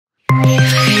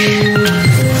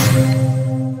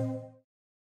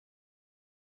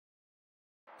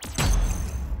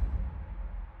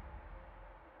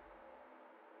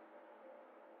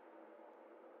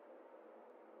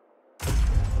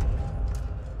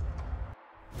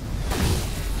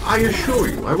I assure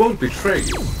you, I won't betray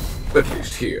you. At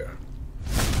least here.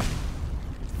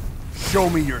 Show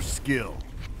me your skill.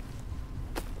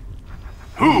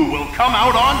 Who will come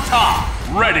out on top?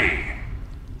 Ready!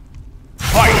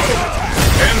 Fight!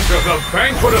 Enter the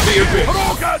banquet of the abyss!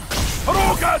 Hadouken!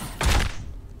 Hadouken!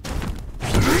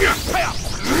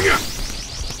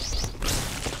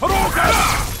 Hadouken!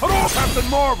 Hadouken! Captain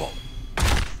Marvel!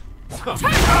 Air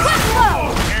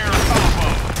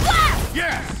combo! Blast!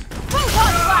 Yes! Proton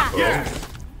blast! Yes.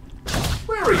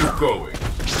 Where are you going?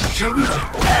 Shall we? You!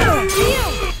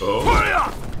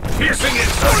 Piercing it!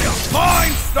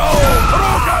 Mind Stone!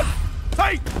 Hadouken!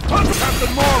 Take!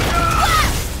 Captain Marvel!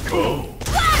 Blast! Go!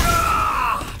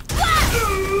 Blast! Blast!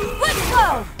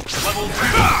 Whistle! Level 2!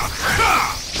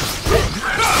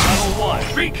 Level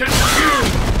 1! Be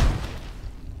consumed!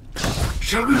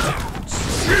 Shall we dance?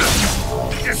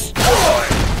 Destroy!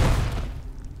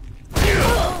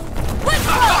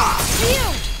 Whistle! You!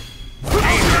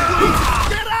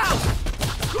 Get out!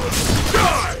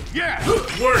 Die! Yes!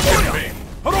 Worship me!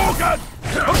 Hadouken!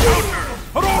 Hadouken!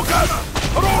 Hadouken!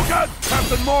 Hadouken!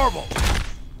 Captain Marvel!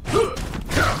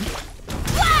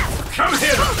 Blast! Come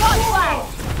here! Proton blast!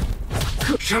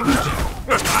 Shall we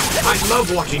dance? I love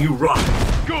watching you rock.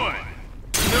 Good!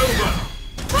 Nova!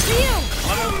 You!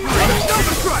 Level 3!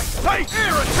 Nova Strike! Take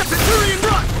air and Centurion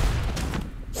Run!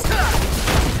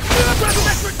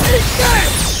 Gravimetric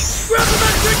Engage!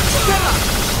 Gravimetric Jedah!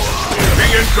 Be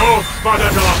engulfed by the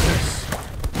darkness!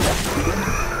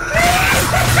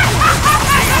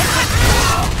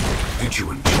 Did you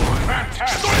enjoy?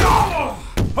 Fantastic!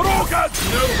 Hadouken!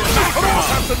 Nova! Hadouken!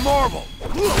 Captain Marvel!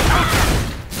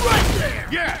 Right there!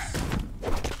 Yes!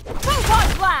 Proton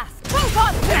blast! Proton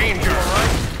blast! Danger!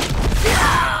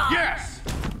 Yes!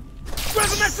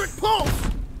 Gravimetric Pulse!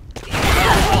 You!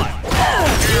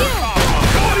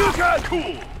 Hadouken!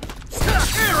 Cool!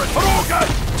 Air and Hadouken!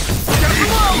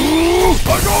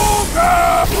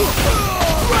 Hadouken!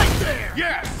 Right there!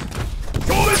 Yes!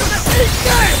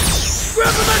 Engage!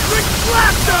 Gravimetric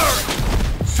Blaster!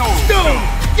 So Stone!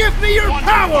 Give me your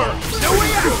Wonderful. power! No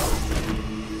way out!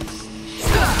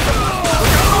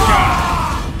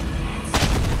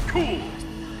 cool!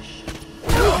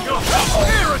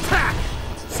 Air attack!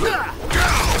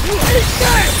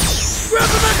 Engage!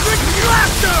 Gravimetric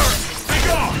Blaster! Take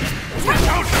off!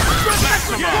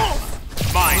 Gravimetric Yes.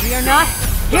 Pulse! Mine! You're not.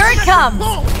 Here it comes!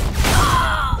 Pulse!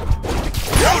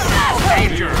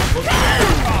 Danger!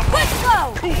 Whistle!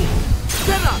 Cool!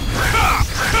 Jedah!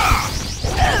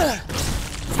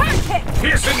 Turn kick!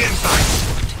 Piercing insight!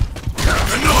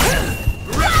 Annoying!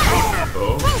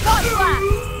 Proton blast!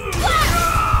 Blast!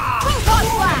 Proton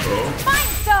blast!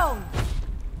 Mind stone!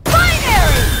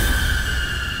 Binary!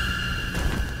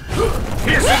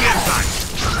 Piercing insight!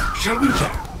 Shall we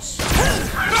dance?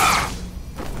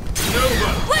 Nova!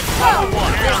 Whistle!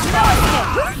 Noise!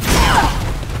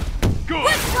 Good!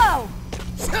 Whistle!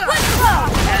 Whistle!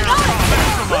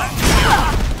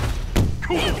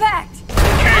 Cool! Impact!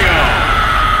 KO!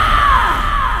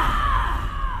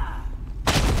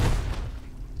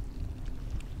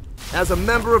 As a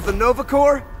member of the Nova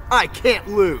Corps, I can't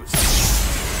lose.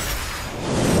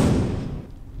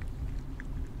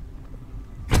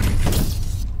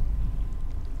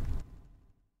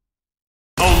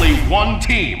 Only one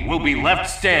team will be left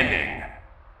standing.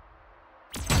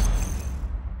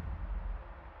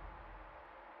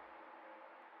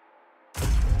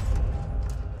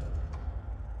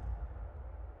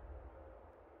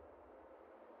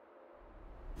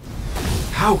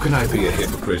 How can I be a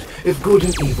hypocrite if good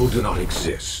and evil do not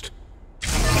exist?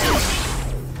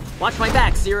 Watch my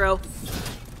back, Zero.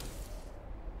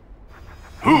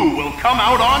 Who will come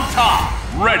out on top?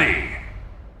 Ready!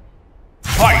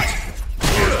 Fight!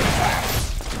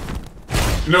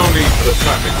 No need for the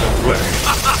tactics of play.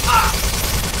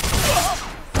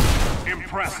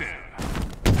 Impressive!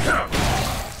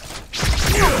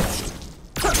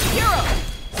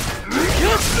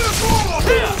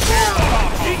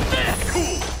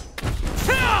 Cool!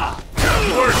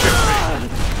 Worship me!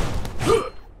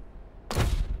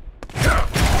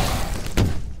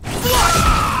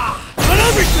 On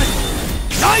everything!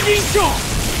 Diving shot!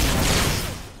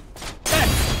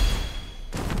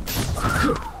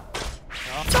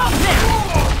 Stop now!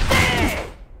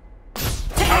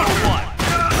 Level 1!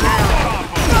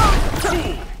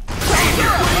 Cool!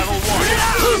 Level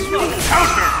 1!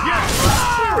 Counter! Yes!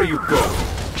 Where are you going?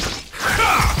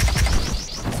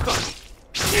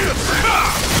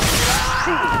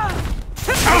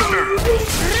 Counter!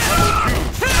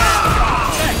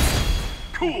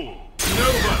 Cool!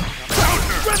 Nova!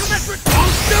 Gravimetric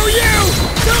Pulse to you!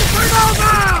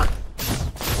 Supernova!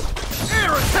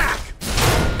 Air attack!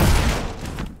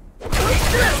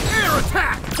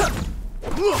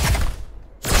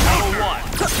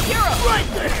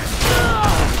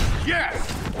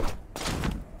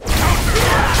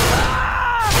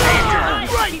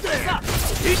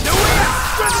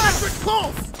 Gravimetric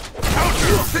pulse!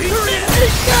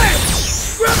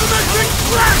 Gravimetric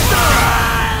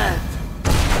blaster!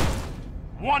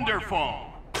 Wonderful!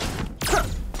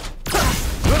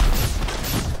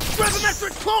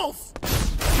 Gravimetric pulse!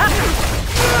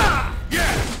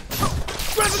 Yes!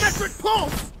 Gravimetric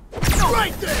pulse!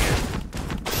 Right there!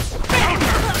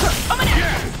 Coming in!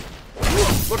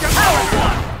 Yes! Look out! Power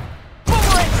one!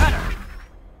 Boomerang cutter!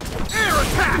 Air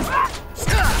attack!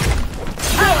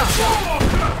 Power Soul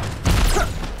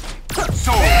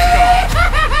Stone!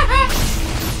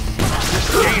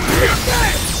 Game shift!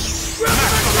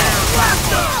 Gravimetric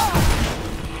blaster!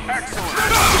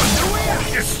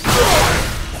 Excellent! Destroy!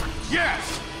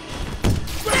 Yes!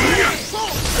 Gravimetric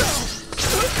pulse!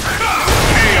 KO!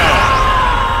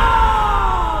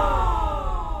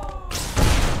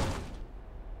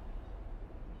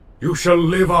 You shall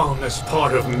live on as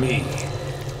part of me.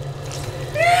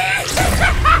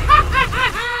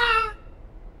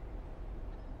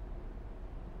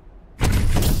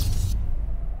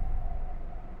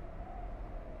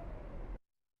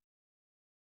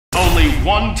 Only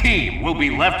one team will be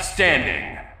left standing.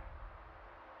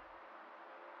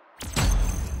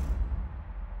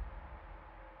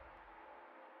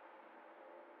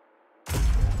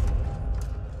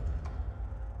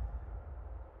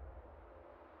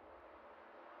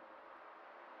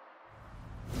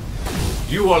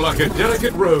 You are like a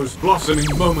delicate rose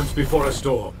blossoming moments before a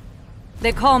storm.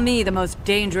 They call me the most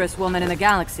dangerous woman in the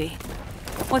galaxy.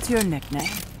 What's your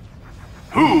nickname?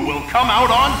 Who will come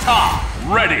out on top?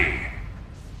 Ready!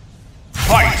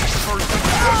 Fight! First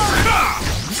attack!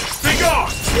 Big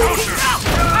off! Counter!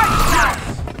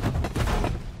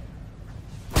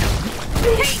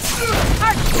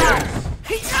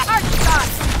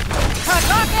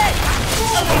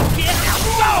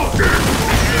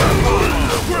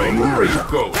 Where are you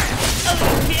going?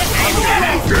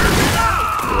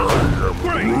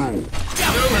 Great!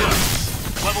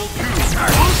 Level 2!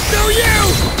 I'll show you!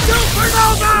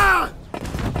 Supernova!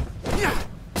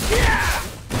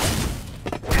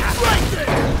 Right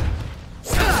there!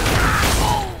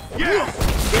 Yes!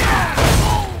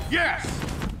 Yes!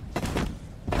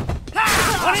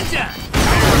 One and down!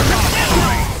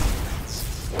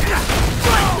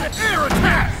 Right there! Air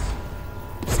attack!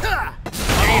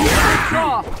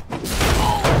 Draw!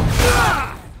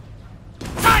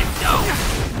 Time zone!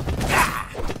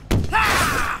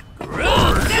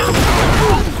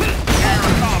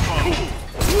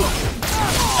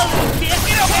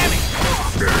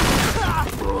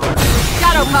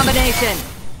 Shadow combination!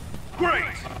 Great!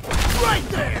 Right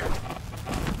there!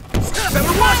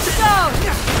 Better watch it!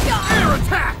 Air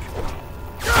attack!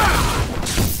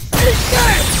 Eat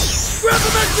that!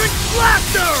 Gravimetric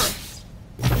blaster!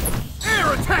 Air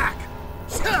attack!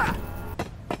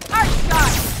 Arc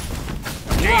shot!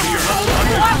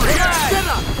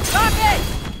 Jedah! Rocket!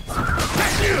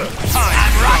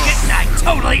 I'm Rocket and I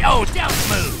totally owe down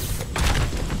move!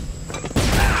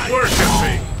 Worship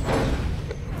me!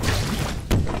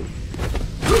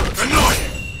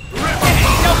 Annoying!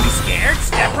 Don't be scared,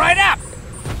 step right up!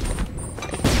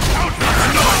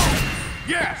 Annoying!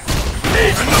 Yes!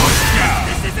 Annoying!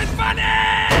 This isn't funny!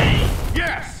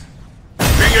 Yes!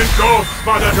 Be engulfed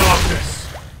by the darkness.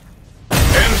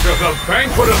 Enter the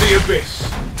banquet of the abyss.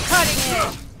 Cutting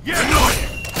in! Yes! Annoying!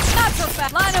 Not so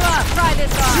fast! Line them up! Try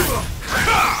this on!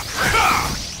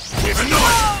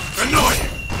 Annoying! Annoying!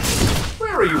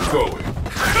 Where are you going?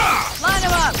 Line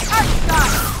them up! Arc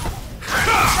shot!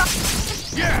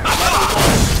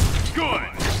 Yes! Good!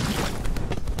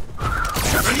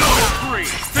 Annoying! 3!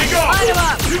 Big off! Line them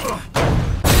up!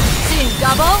 Seeing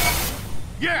double?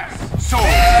 Yes! Soul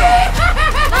Stone!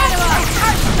 Line them up!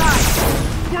 Arc shot!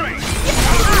 Great!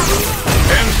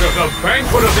 Enter the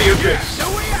banquet of the abyss.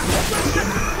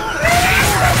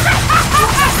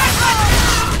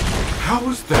 How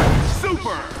was that?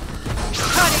 Super!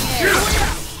 Cutting in!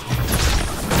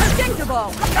 Predictable!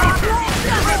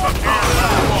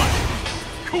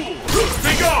 Cool!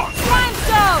 Big off!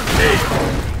 Limestone!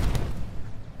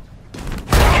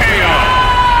 KO!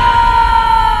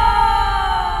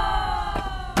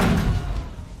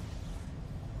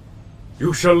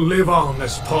 You shall live on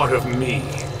as part of me.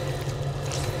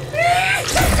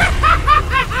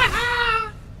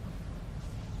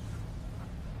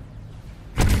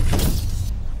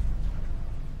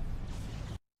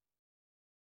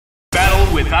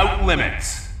 Battle without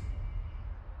limits.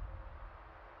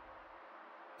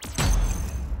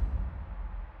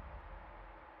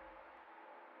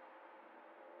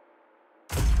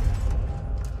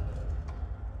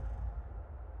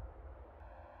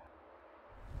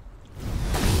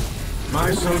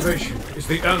 My salvation is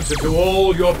the answer to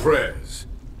all your prayers.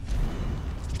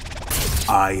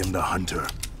 I am the hunter.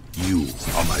 You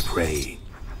are my prey.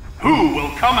 Who will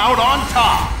come out on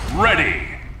top? Ready.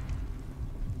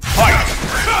 Fight!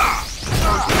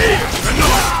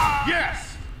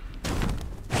 Yes!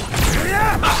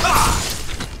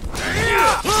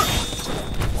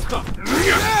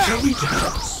 Shall we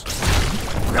dance?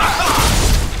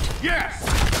 Yes!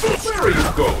 Where are you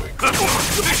going?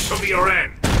 This shall be your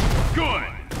end. Good!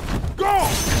 Go!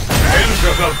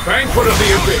 Enter the banquet of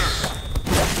the abyss.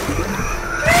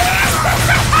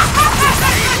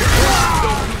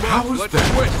 How was that?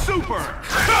 Super!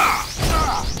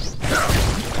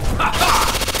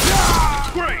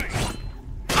 Great!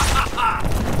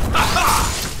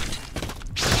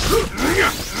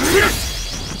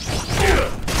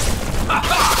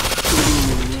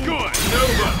 Good!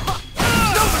 Nova!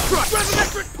 Nova Crush!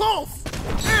 Resurrection Pulse!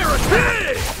 Air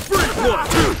attack! Freak one!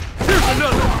 Here's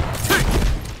another! Take!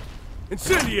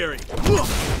 Incendiary!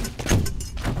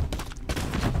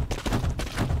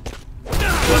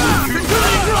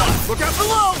 Look out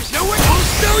below! No way! I'll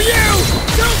show you!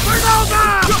 Supernova!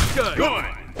 Shotgun! Good!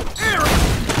 Air!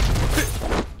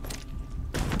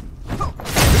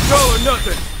 It's all or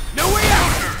nothing! No way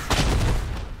out!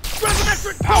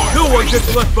 Resurrection Power! No one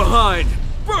gets left behind!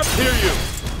 Hear you!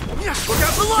 Look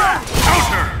out below!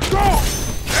 Counter! Go!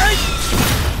 Hey!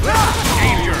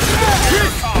 Danger!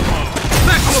 Here's combo!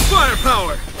 Maximum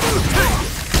firepower!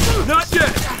 Not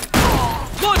yet!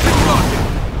 Launching rocket!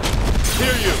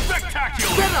 Hear you!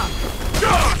 Spectacular! Jedah!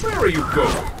 Where are you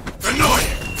going?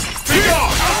 Annoying! Be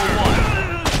off!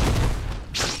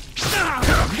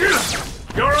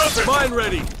 You're open! Mine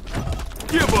ready!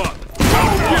 Give up!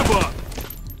 Give up!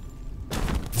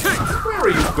 Where are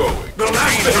you going? The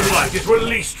last bit of light is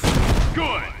released.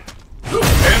 Good!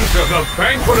 Enter the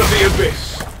banquet of the abyss.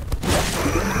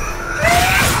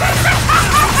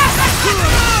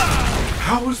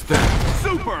 How was that?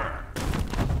 Super!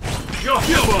 Your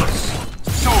us.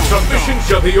 So Submission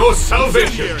shall be your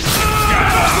salvation.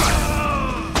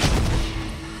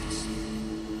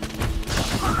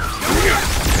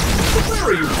 Where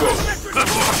are you going?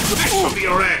 This shall be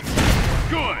your end.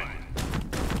 Good!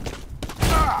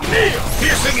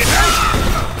 Piercing it out.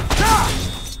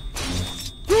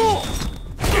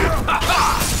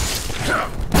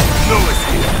 No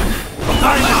escape.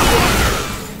 Behind the corner.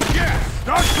 Yes!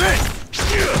 Dark Fist.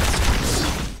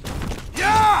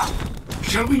 Yeah.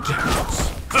 Shall we dance?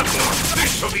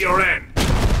 This shall be your end.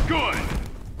 Good!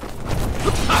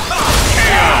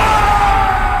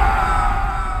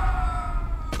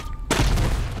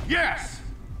 Yes!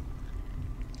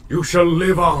 You shall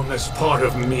live on as part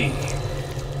of me.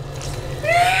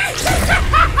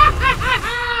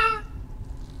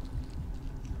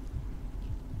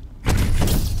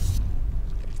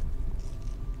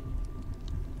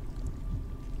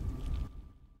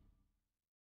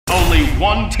 Only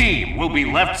one team will be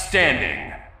left standing.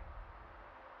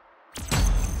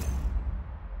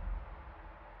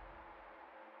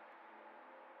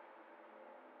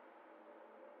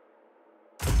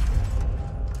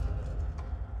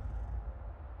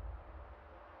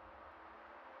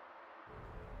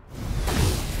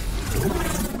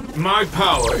 My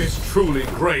power is truly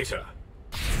greater.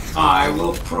 I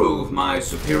will prove my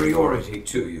superiority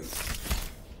to you.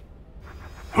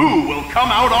 Who will come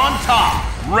out on top?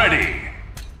 Ready!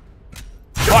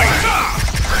 Fight!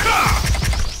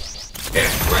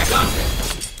 It's redundant.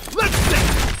 Let's see!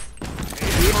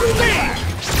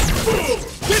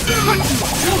 Get the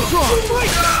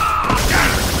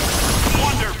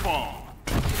Wonderful!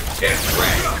 It's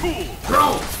red. Cool!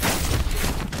 Thrown.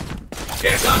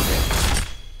 Redundant.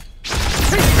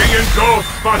 Be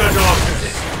engulfed by the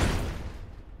darkness.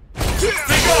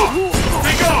 Be gone!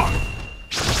 Be gone!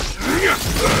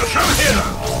 Come here!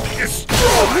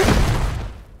 Destroy!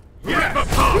 Yes!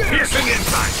 Piercing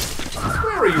insight!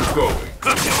 Where are you going?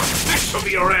 This shall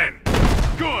be your end!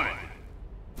 Good!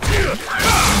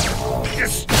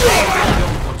 Destroy! I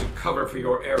don't want to cover for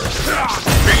your errors.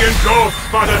 Be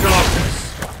engulfed by the darkness!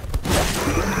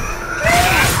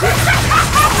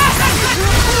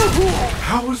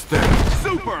 How was that?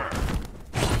 Super!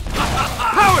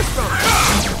 Power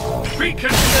Stone! Be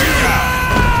consumed!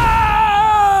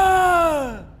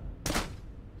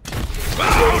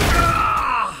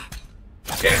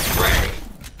 It's ray.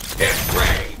 It's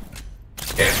ray.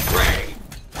 It's ray.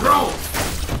 Thrown.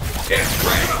 It's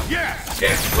ray. Yes!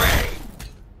 It's ray.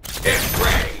 It's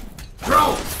ray.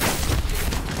 Thrown.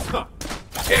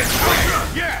 It's ray.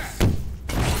 Yes!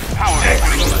 Power!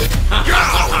 Excellent.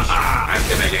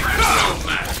 Activating.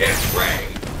 It's ray.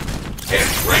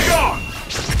 It's ray. Gone!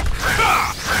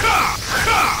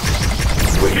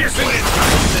 Piercing.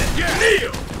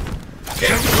 Kneel!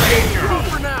 It's ray.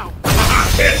 For now!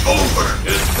 It's over!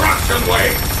 Destruction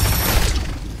waits!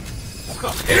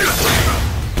 Here's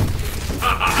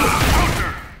counter!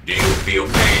 Do you feel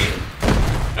pain?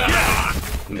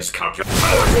 Miscalculation.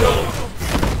 Power stone!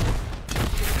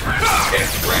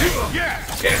 It's ready!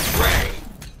 Yes! It's ready!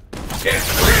 It's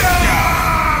ready!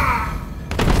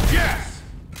 Yes!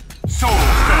 Soul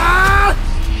Stone!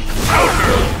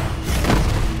 Counter!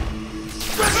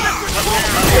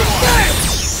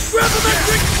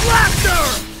 Resurrection Blaster!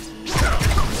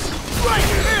 Right!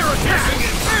 Air attack!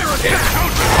 Air attack!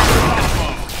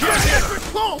 Resurrection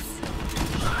Pulse!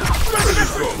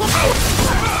 Resurrection Pulse!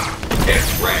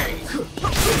 It's ready!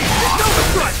 Nova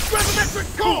Strike! Resurrection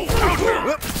Pulse! Counter!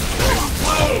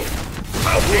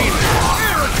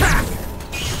 Air attack!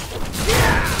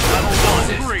 Level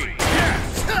 3!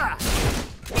 Yes!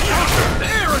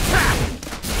 Air attack!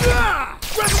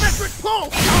 Resurrection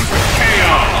Pulse!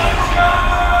 KO!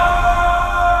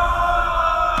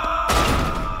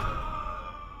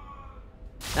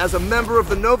 As a member of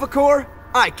the Nova Corps,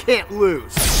 I can't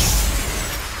lose.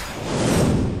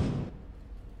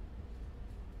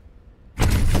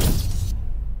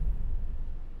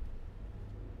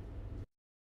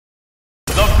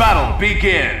 The battle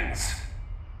begins!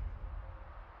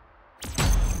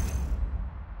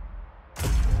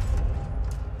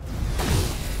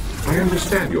 I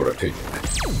understand your opinion.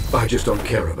 I just don't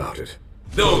care about it.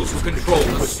 Those who control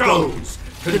the stones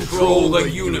control the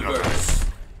universe.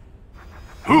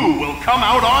 Who will come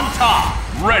out on top?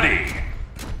 Ready!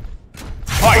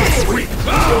 Fight!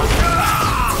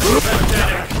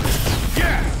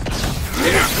 Yes!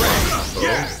 It's ready!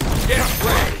 Yes! It's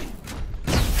ready!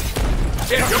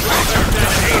 It's ready!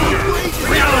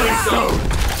 Reality zone!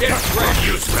 It's ready!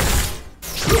 Useless!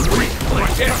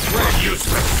 It's ready!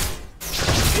 Useless!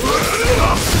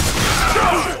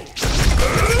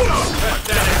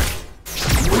 Pathetic!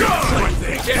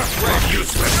 It's ready!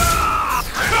 Useless!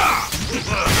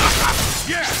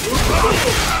 Yes!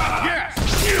 Yes!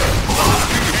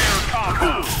 Air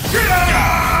combo!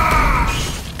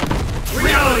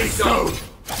 Reality zone!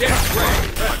 It's ready!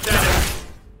 Pathetic!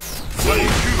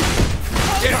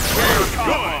 It's ready!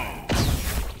 Combo!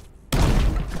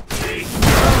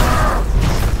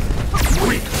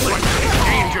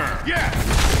 Danger! Yes!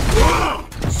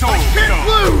 Soul Stone!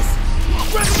 Lose!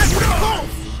 Resurrection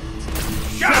Pulse!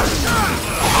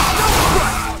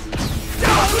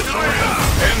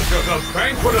 Enter the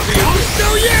banquet of the abyss! Do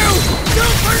you!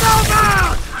 Supernova!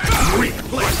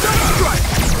 Double strike!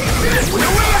 There's no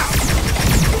way out!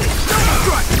 Double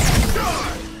strike!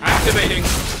 Activating!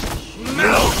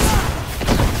 Melt!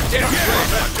 It's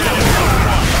ready!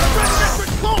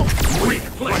 Resurrection Pulse! Weak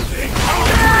flexing!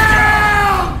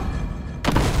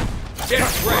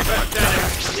 It's ready!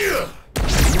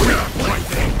 Weak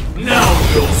flexing! Now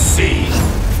you'll see!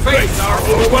 Face our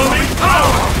overwhelming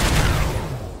power!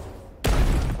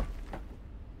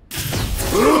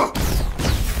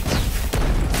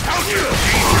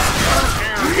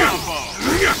 Air combo!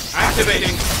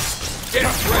 Activating!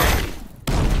 It's ready!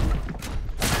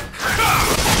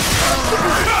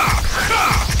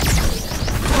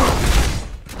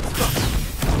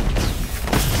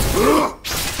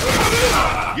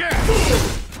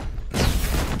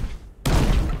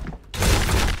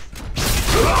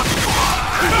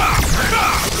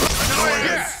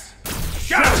 Yes!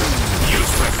 Yes!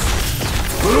 Useless!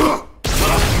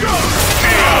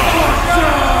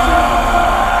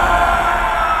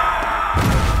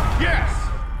 Yes!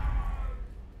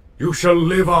 You shall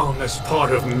live on as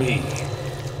part of me.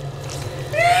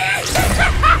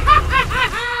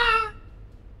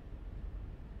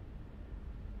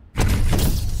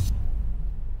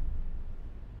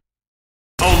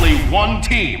 Only one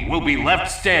team will be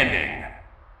left standing.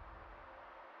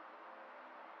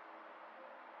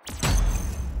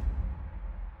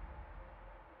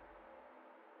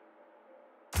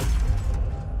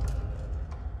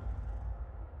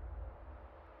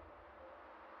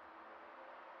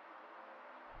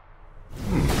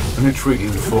 An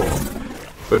intriguing form,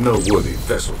 but no worthy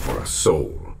vessel for a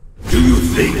soul. Do you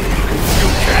think you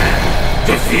can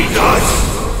defeat us?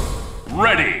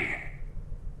 Ready!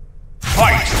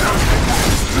 Fight!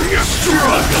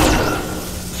 Struggle!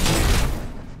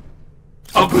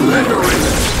 Obliterate!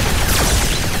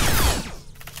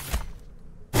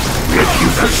 Rip you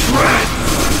to shreds!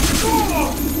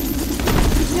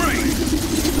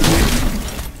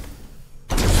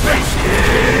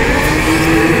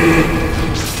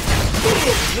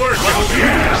 Work out!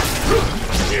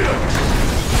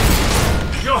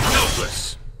 You're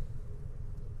helpless!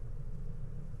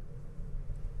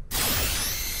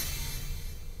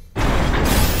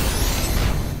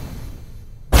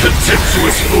 The tips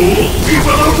Contemptuous fool! We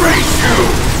will erase you!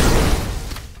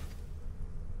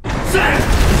 Zen!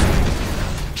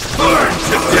 Burn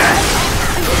to death!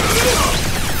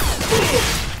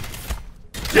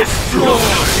 Destroy!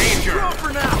 Danger!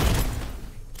 For now.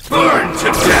 Burn to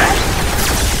death!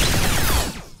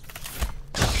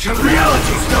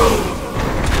 Reality Stone!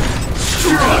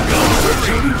 Struggle!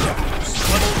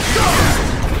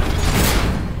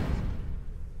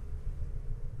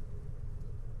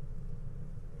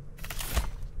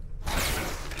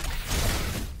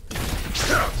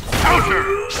 Counter!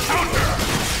 Counter!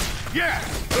 Yes!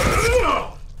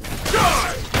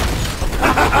 Die!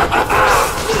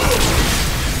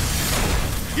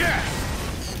 Yes!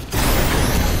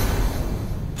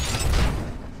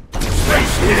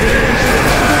 Face here!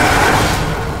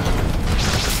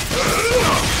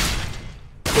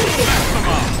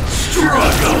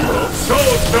 Struggle!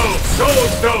 Soul Stone! Soul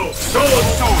Stone! Soul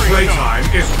Stone! Playtime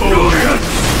is over!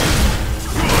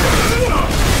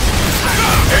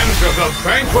 Enter the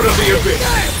banquet of the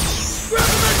abyss!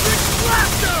 Gravimetric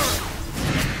blaster!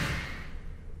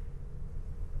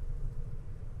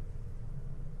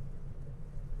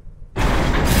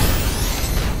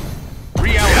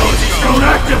 Reality Stone! Don't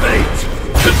activate!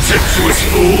 Contemptuous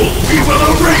fool! We will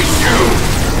erase you!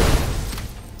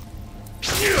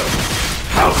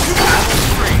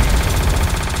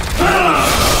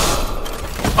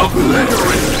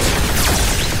 Obliterate!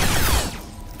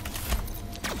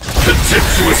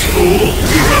 Contemptuous fool!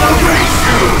 We will erase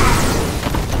you!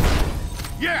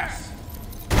 Yes!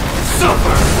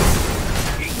 Suffer!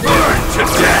 Burn to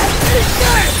death!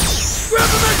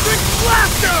 Gravimetric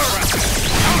blaster!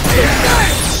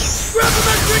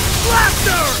 Gravimetric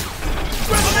blaster!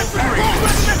 Gravimetric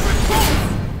pulse! Gravimetric pulse!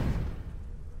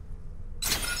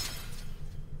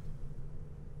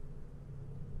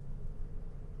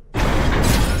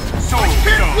 Soul Can't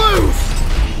Stone! lose!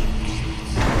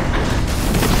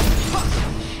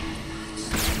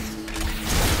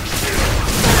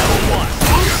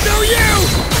 I'll show you!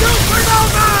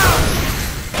 Supernova!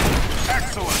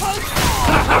 Excellent!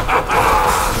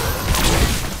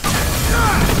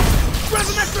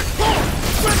 Gravimetric pulse!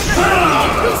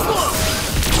 Gravimetric pulse!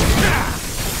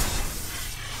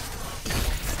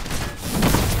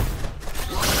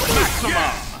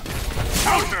 Maximum!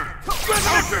 Counter!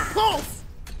 Counter! Pulse!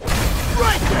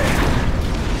 Right there!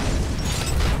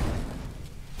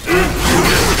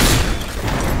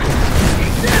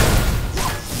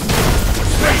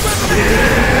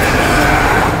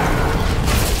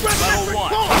 Level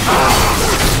 1!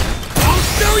 I'll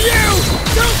show you!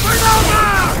 Supernova!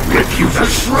 Rip you to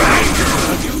shreds!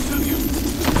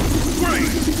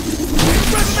 Great!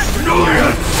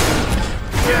 Annoyance!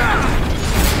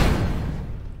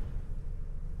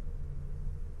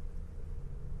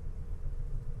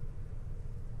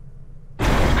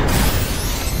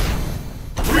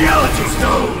 Reality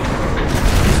Stone!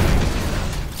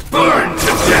 Burn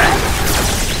to death!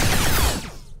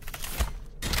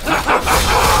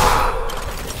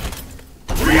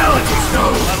 Reality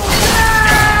Stone!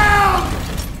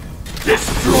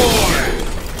 Destroy!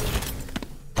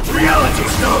 Reality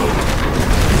Stone!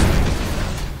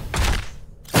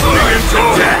 Burn to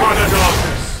death!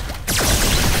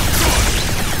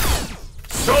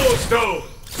 Soul Stone!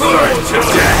 Burn to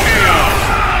death!